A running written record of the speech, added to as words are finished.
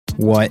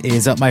What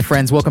is up, my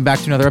friends? Welcome back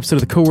to another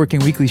episode of the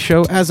Coworking Weekly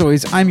Show. As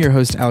always, I'm your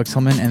host, Alex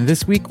Hillman, and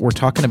this week we're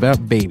talking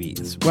about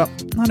babies. Well,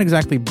 not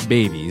exactly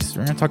babies.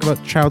 We're going to talk about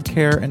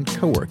childcare and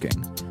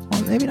co-working.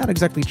 Well, maybe not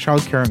exactly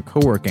childcare and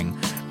co-working,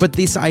 but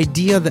this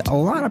idea that a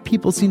lot of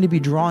people seem to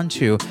be drawn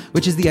to,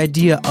 which is the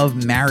idea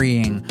of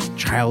marrying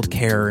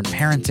childcare and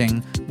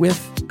parenting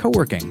with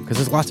co-working, because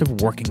there's lots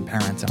of working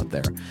parents out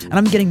there. And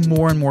I'm getting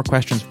more and more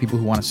questions from people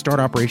who want to start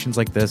operations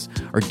like this,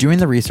 or doing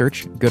the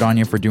research. Good on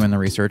you for doing the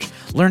research.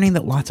 Learning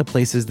that lots of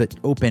places that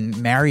open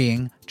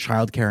marrying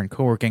childcare and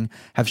co-working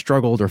have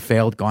struggled or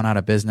failed, gone out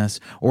of business,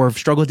 or have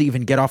struggled to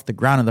even get off the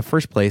ground in the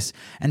first place.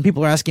 And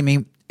people are asking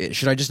me,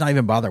 should I just not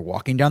even bother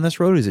walking down this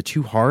road? Is it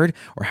too hard?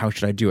 Or how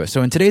should I do it?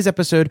 So in today's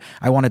episode,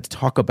 I wanted to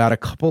talk about a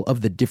couple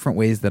of the different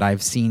ways that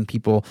I've seen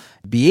people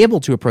be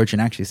able to approach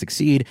and actually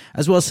succeed,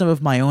 as well as some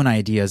of my own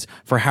ideas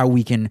for how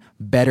we can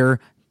better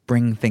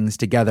bring things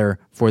together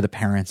for the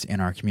parents in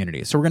our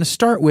community. So we're going to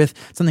start with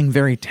something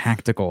very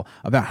tactical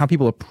about how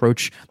people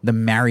approach the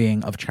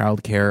marrying of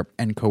childcare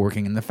and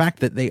co-working, and the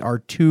fact that they are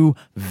two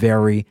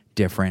very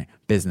different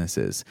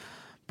businesses,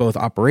 both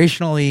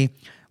operationally,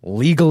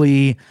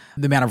 legally,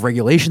 the amount of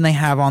regulation they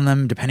have on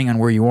them, depending on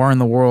where you are in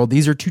the world.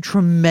 These are two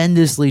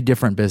tremendously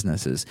different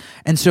businesses.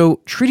 And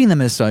so treating them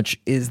as such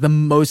is the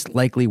most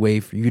likely way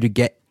for you to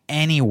get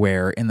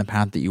anywhere in the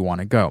path that you want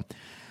to go.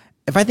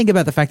 If I think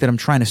about the fact that I'm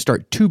trying to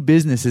start two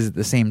businesses at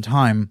the same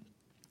time,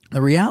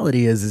 the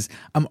reality is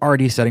I'm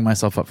already setting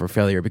myself up for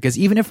failure, because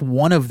even if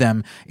one of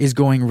them is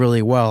going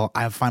really well,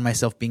 I find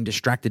myself being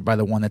distracted by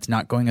the one that's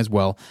not going as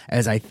well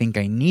as I think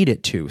I need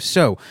it to.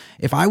 So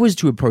if I was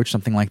to approach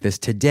something like this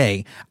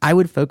today, I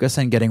would focus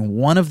on getting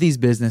one of these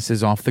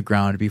businesses off the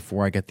ground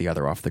before I get the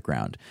other off the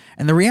ground.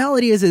 And the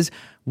reality is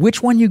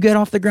which one you get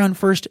off the ground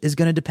first is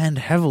going to depend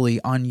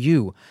heavily on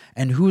you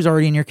and who's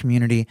already in your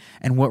community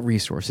and what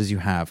resources you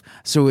have.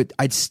 So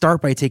I'd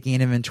start by taking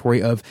an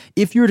inventory of,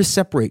 if you were to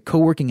separate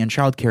co-working and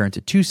childcare into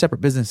two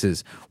separate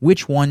businesses,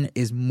 which one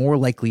is more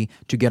likely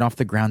to get off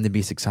the ground and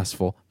be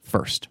successful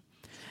first?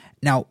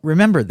 Now,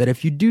 remember that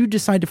if you do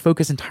decide to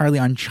focus entirely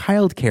on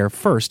childcare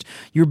first,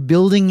 you're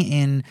building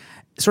in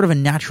sort of a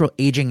natural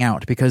aging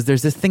out, because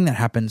there's this thing that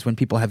happens when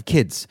people have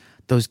kids.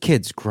 Those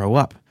kids grow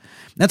up.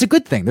 That's a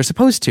good thing. They're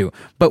supposed to.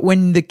 But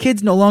when the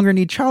kids no longer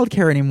need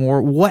childcare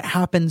anymore, what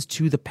happens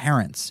to the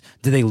parents?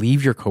 Do they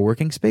leave your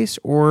co-working space,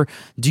 or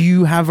do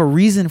you have a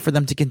reason for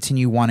them to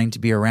continue wanting to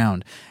be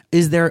around?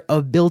 Is there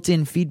a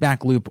built-in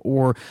feedback loop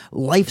or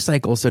life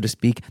cycle, so to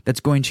speak, that's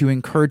going to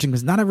encourage them?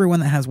 Because not everyone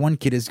that has one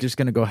kid is just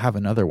going to go have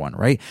another one,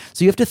 right?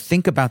 So you have to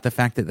think about the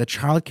fact that the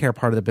childcare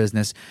part of the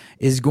business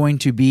is going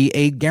to be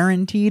a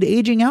guaranteed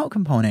aging out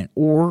component,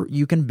 or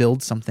you can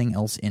build something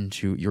else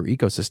into your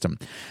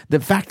ecosystem. The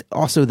fact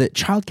also that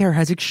childcare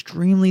has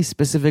extremely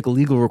specific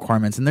legal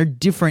requirements, and they're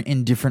different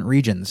in different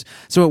regions.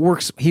 So it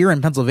works here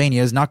in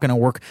Pennsylvania is not going to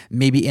work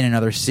maybe in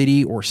another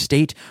city or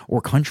state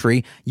or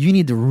country. You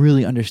need to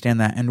really understand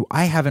that. And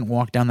I haven't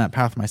walked down that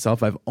path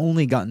myself. I've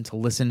only gotten to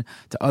listen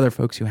to other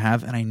folks who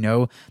have, and I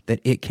know that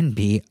it can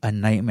be a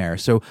nightmare.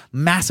 So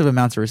massive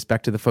amounts of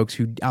respect to the folks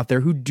who out there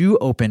who do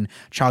open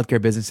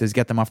childcare businesses,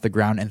 get them off the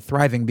ground and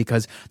thriving,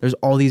 because there's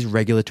all these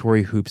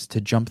regulatory hoops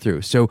to jump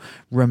through. So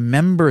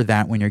remember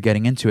that when you're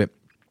getting into it.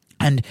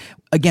 And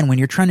again, when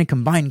you're trying to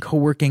combine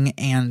co-working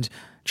and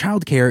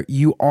childcare,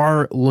 you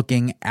are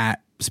looking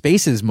at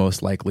spaces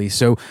most likely.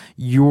 So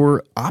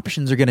your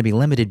options are going to be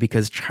limited,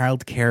 because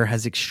childcare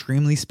has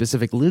extremely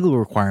specific legal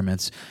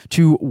requirements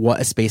to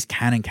what a space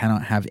can and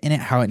cannot have in it,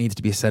 how it needs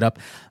to be set up.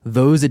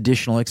 Those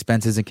additional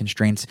expenses and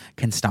constraints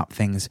can stop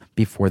things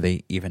before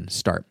they even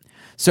start.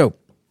 So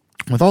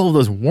with all of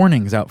those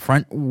warnings out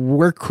front,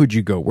 where could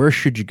you go? Where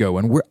should you go?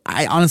 And where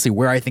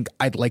I think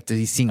I'd like to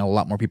be seeing a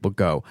lot more people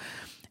go.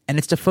 And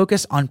it's to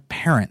focus on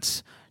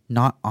parents,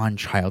 not on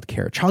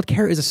childcare.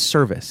 Childcare is a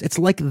service. It's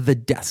like the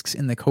desks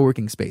in the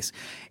co-working space.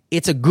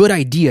 It's a good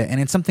idea, and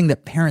it's something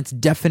that parents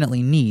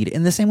definitely need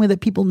in the same way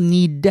that people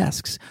need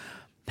desks.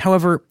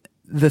 However,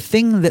 the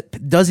thing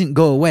that doesn't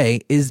go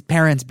away is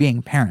parents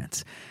being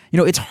parents. You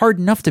know, it's hard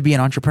enough to be an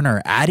entrepreneur.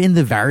 Add in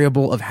the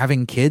variable of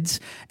having kids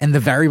and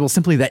the variable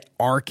simply that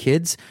are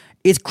kids.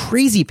 It's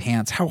crazy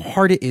pants how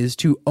hard it is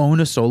to own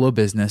a solo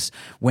business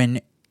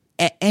when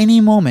at any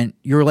moment,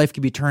 your life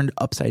could be turned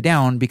upside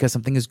down because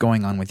something is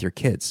going on with your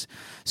kids.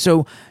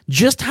 So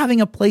just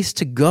having a place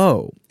to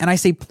go, and I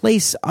say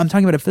place, I'm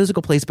talking about a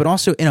physical place, but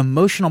also an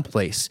emotional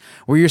place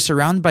where you're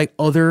surrounded by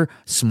other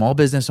small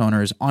business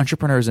owners,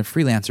 entrepreneurs, and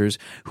freelancers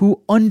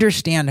who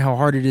understand how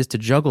hard it is to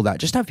juggle that.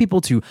 Just have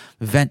people to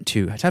vent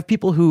to have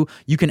people who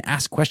you can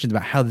ask questions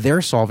about how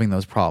they're solving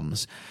those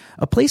problems.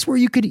 A place where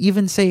you could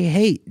even say,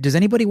 hey, does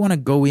anybody want to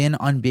go in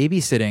on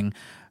babysitting?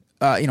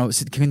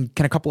 Can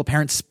a couple of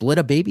parents split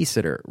a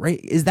babysitter, right?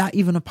 Is that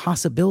even a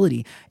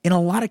possibility? In a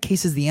lot of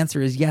cases, the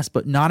answer is yes,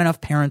 but not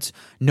enough parents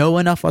know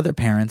enough other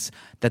parents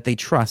that they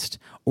trust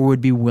or would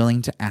be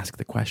willing to ask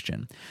the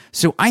question.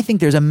 So I think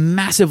there's a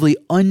massively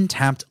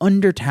untapped,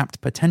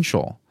 undertapped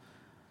potential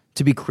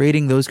to be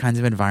creating those kinds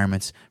of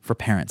environments for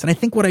parents. And I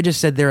think what I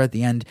just said there at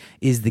the end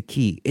is the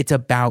key. It's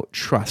about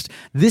trust.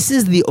 This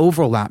is the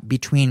overlap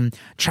between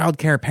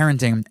childcare,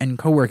 parenting, and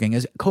co-working.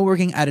 As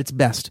co-working at its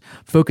best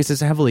focuses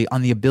heavily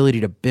on the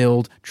ability to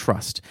build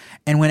trust.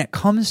 And when it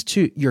comes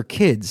to your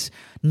kids,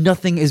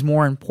 nothing is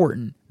more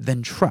important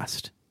than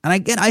trust. And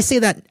again, I say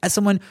that as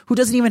someone who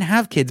doesn't even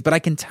have kids, but I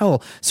can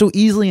tell so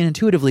easily and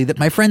intuitively that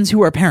my friends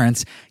who are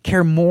parents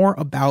care more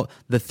about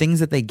the things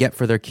that they get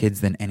for their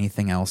kids than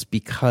anything else,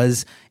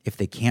 because if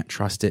they can't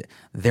trust it,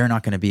 they're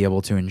not going to be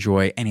able to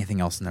enjoy anything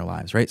else in their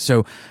lives, right?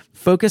 So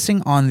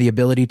focusing on the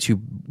ability to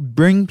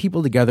bring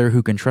people together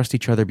who can trust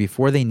each other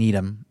before they need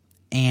them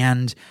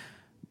and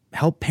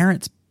help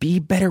parents be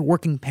better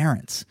working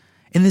parents.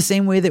 In the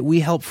same way that we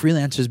help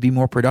freelancers be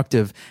more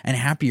productive and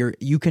happier,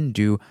 you can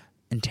do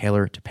and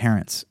tailor to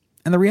parents.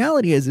 And the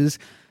reality is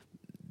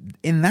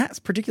in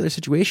that particular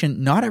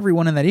situation, not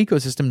everyone in that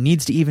ecosystem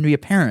needs to even be a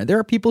parent. There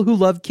are people who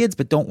love kids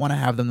but don't want to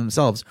have them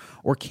themselves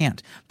or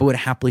can't, but would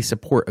happily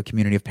support a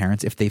community of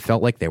parents if they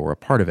felt like they were a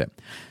part of it.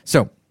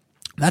 So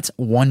that's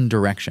one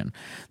direction.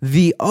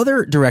 The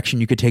other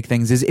direction you could take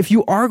things is if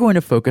you are going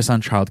to focus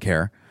on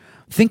childcare,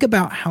 think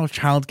about how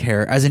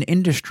childcare as an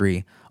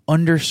industry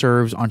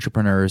underserves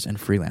entrepreneurs and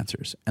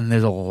freelancers. And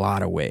there's a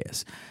lot of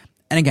ways.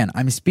 And again,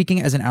 I'm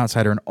speaking as an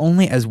outsider and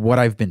only as what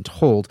I've been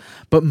told,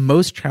 but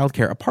most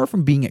childcare, apart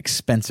from being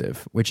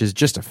expensive, which is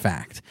just a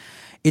fact,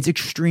 it's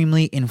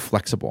extremely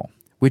inflexible,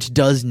 which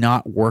does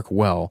not work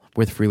well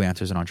with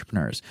freelancers and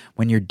entrepreneurs.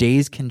 When your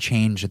days can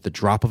change at the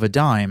drop of a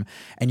dime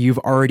and you've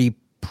already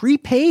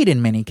prepaid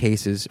in many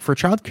cases for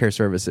childcare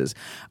services.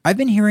 I've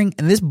been hearing,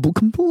 and this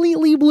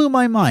completely blew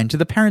my mind, to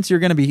the parents you're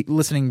going to be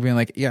listening being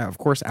like, yeah, of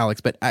course,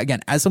 Alex. But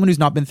again, as someone who's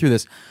not been through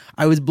this,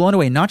 I was blown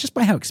away, not just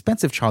by how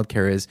expensive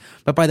childcare is,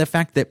 but by the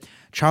fact that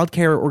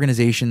childcare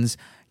organizations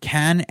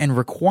can and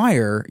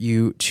require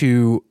you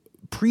to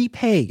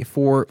prepay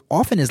for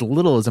often as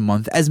little as a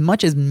month, as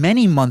much as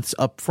many months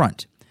up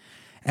front.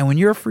 And when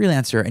you're a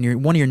freelancer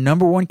and one of your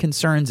number one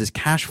concerns is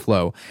cash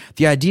flow,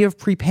 the idea of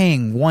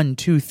prepaying 1,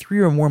 2, 3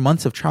 or more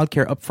months of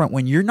childcare upfront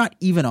when you're not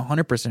even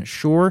 100%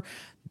 sure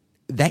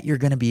that you're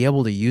going to be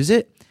able to use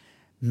it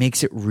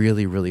makes it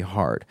really, really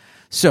hard.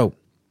 So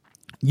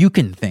you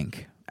can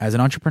think as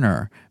an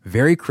entrepreneur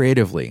very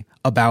creatively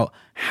about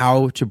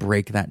how to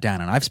break that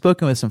down. And I've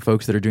spoken with some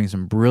folks that are doing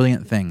some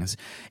brilliant things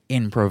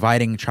in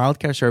providing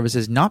childcare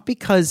services, not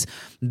because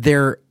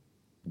they're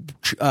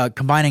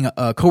combining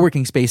a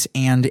co-working space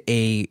and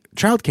a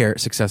childcare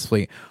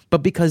successfully,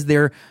 but because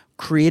they're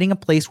creating a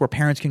place where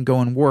parents can go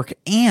and work,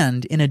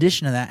 and in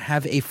addition to that,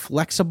 have a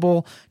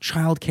flexible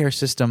childcare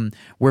system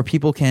where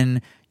people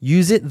can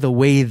use it the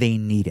way they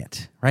need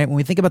it, right? When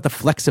we think about the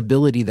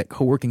flexibility that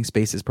co-working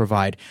spaces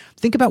provide,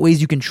 think about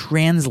ways you can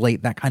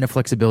translate that kind of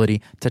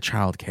flexibility to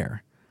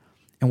childcare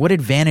and what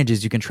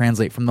advantages you can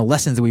translate from the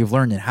lessons that we've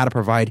learned in how to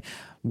provide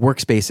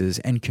workspaces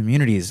and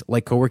communities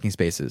like co-working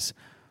spaces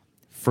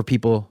for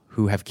people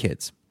who have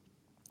kids.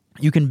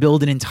 You can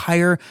build an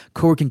entire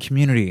co-working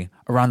community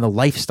around the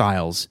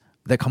lifestyles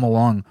that come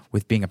along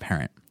with being a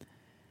parent.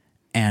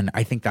 And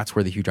I think that's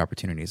where the huge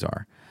opportunities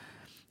are.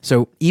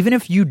 So even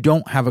if you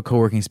don't have a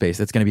co-working space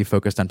that's going to be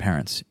focused on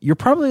parents, you're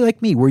probably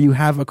like me, where you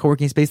have a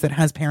co-working space that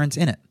has parents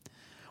in it,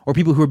 or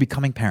people who are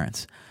becoming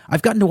parents.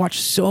 I've gotten to watch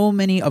so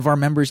many of our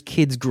members'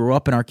 kids grow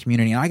up in our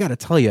community, and I got to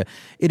tell you,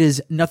 it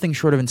is nothing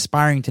short of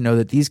inspiring to know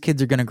that these kids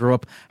are going to grow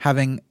up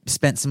having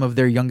spent some of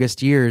their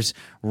youngest years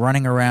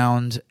running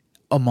around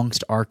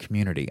amongst our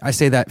community. I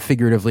say that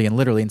figuratively and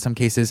literally. In some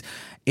cases,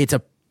 it's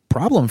a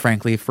problem,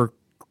 frankly, for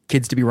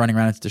kids to be running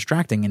around. It's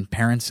distracting, and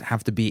parents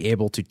have to be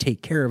able to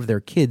take care of their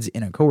kids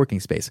in a co-working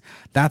space.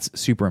 That's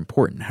super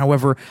important.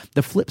 However,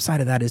 the flip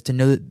side of that is to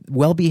know that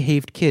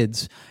well-behaved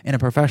kids in a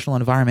professional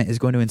environment is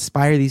going to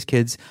inspire these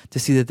kids to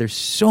see that there's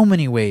so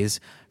many ways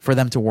for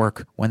them to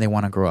work when they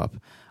want to grow up.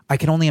 I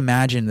can only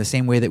imagine the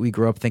same way that we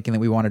grew up thinking that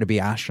we wanted to be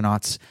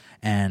astronauts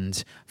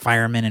and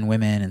firemen and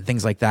women and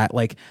things like that,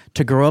 like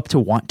to grow up to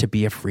want to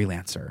be a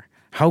freelancer.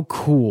 How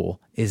cool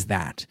is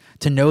that?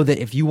 To know that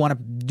if you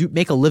want to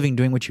make a living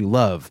doing what you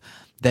love,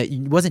 that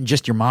it wasn't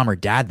just your mom or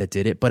dad that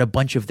did it, but a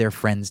bunch of their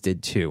friends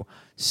did too.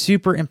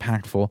 Super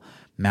impactful,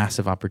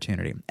 massive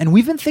opportunity. And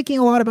we've been thinking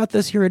a lot about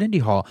this here at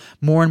Indie Hall.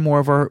 More and more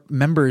of our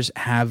members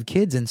have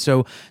kids. And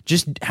so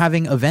just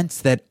having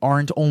events that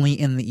aren't only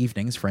in the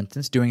evenings, for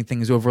instance, doing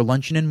things over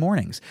lunch and in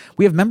mornings.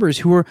 We have members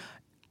who are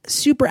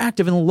super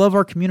active and love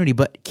our community,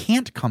 but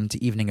can't come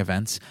to evening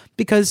events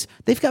because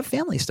they've got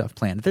family stuff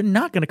planned. They're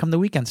not going to come to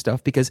weekend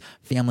stuff because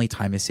family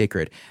time is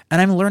sacred.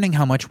 And I'm learning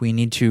how much we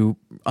need to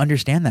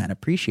understand that and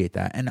appreciate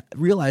that, and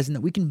realizing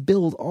that we can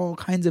build all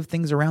kinds of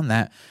things around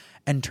that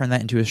and turn that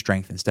into a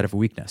strength instead of a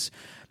weakness.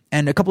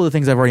 And a couple of the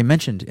things I've already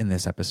mentioned in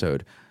this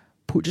episode,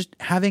 just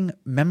having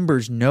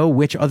members know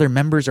which other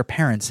members are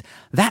parents,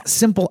 that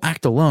simple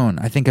act alone,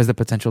 I think, has the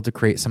potential to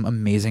create some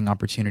amazing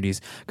opportunities.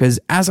 Because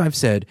as I've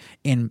said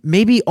in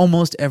maybe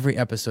almost every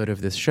episode of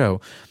this show,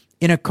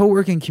 in a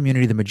co-working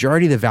community, the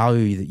majority of the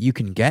value that you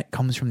can get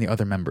comes from the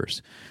other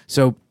members.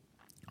 So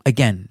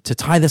again, to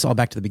tie this all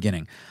back to the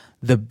beginning,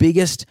 The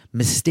biggest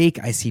mistake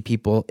I see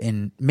people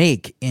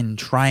make in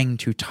trying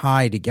to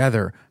tie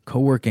together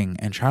co-working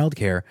and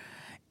childcare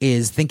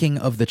is thinking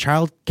of the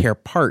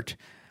childcare part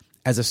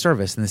as a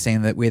service in the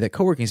same way that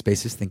co-working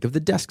spaces think of the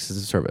desks as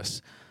a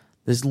service.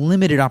 There's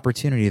limited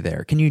opportunity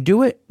there. Can you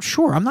do it?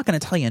 Sure, I'm not going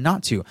to tell you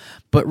not to,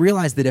 but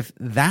realize that if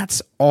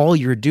that's all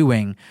you're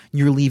doing,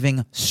 you're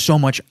leaving so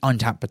much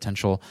untapped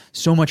potential,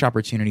 so much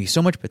opportunity,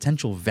 so much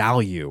potential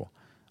value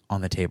on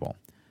the table.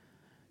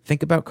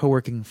 Think about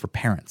co-working for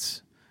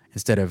parents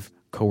instead of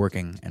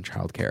co-working and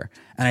childcare.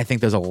 And I think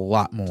there's a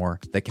lot more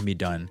that can be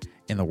done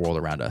in the world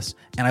around us.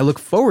 And I look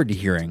forward to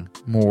hearing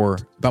more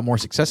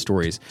success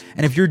stories.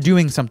 And if you're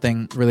doing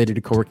something related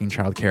to co-working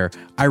childcare,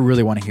 I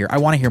really want to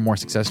hear more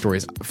success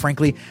stories.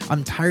 Frankly,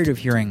 I'm tired of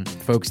hearing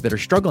folks that are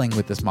struggling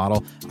with this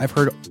model. I've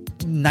heard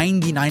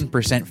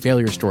 99%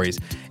 failure stories.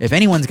 If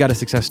anyone's got a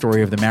success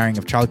story of the marrying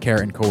of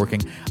childcare and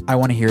co-working, I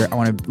want to hear it. I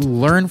want to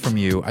learn from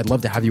you. I'd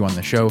love to have you on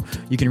the show.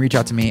 You can reach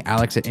out to me,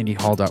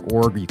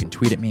 alex@indiehall.org, or you can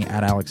tweet at me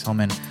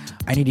 @AlexHellman.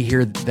 I need to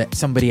hear that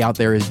somebody out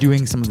there is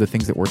doing some of the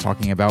things that we're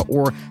talking about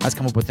or has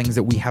come up with things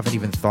that we haven't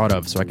even thought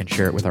of so I can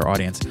share it with our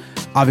audience.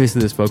 Obviously,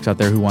 there's folks out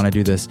there who want to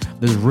do this.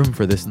 There's room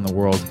for this in the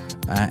world,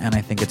 and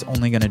I think it's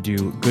only going to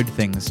do good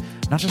things,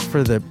 not just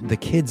for the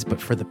kids, but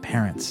for the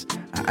parents.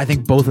 I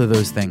think both of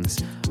those things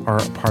are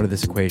a part of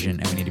this equation,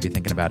 and we need to be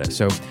thinking about it.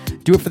 So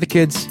do it for the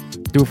kids,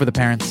 do it for the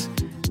parents,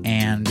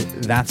 and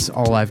that's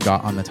all I've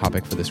got on the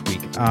topic for this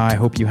week. I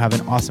hope you have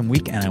an awesome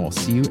week, and I will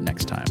see you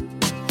next time.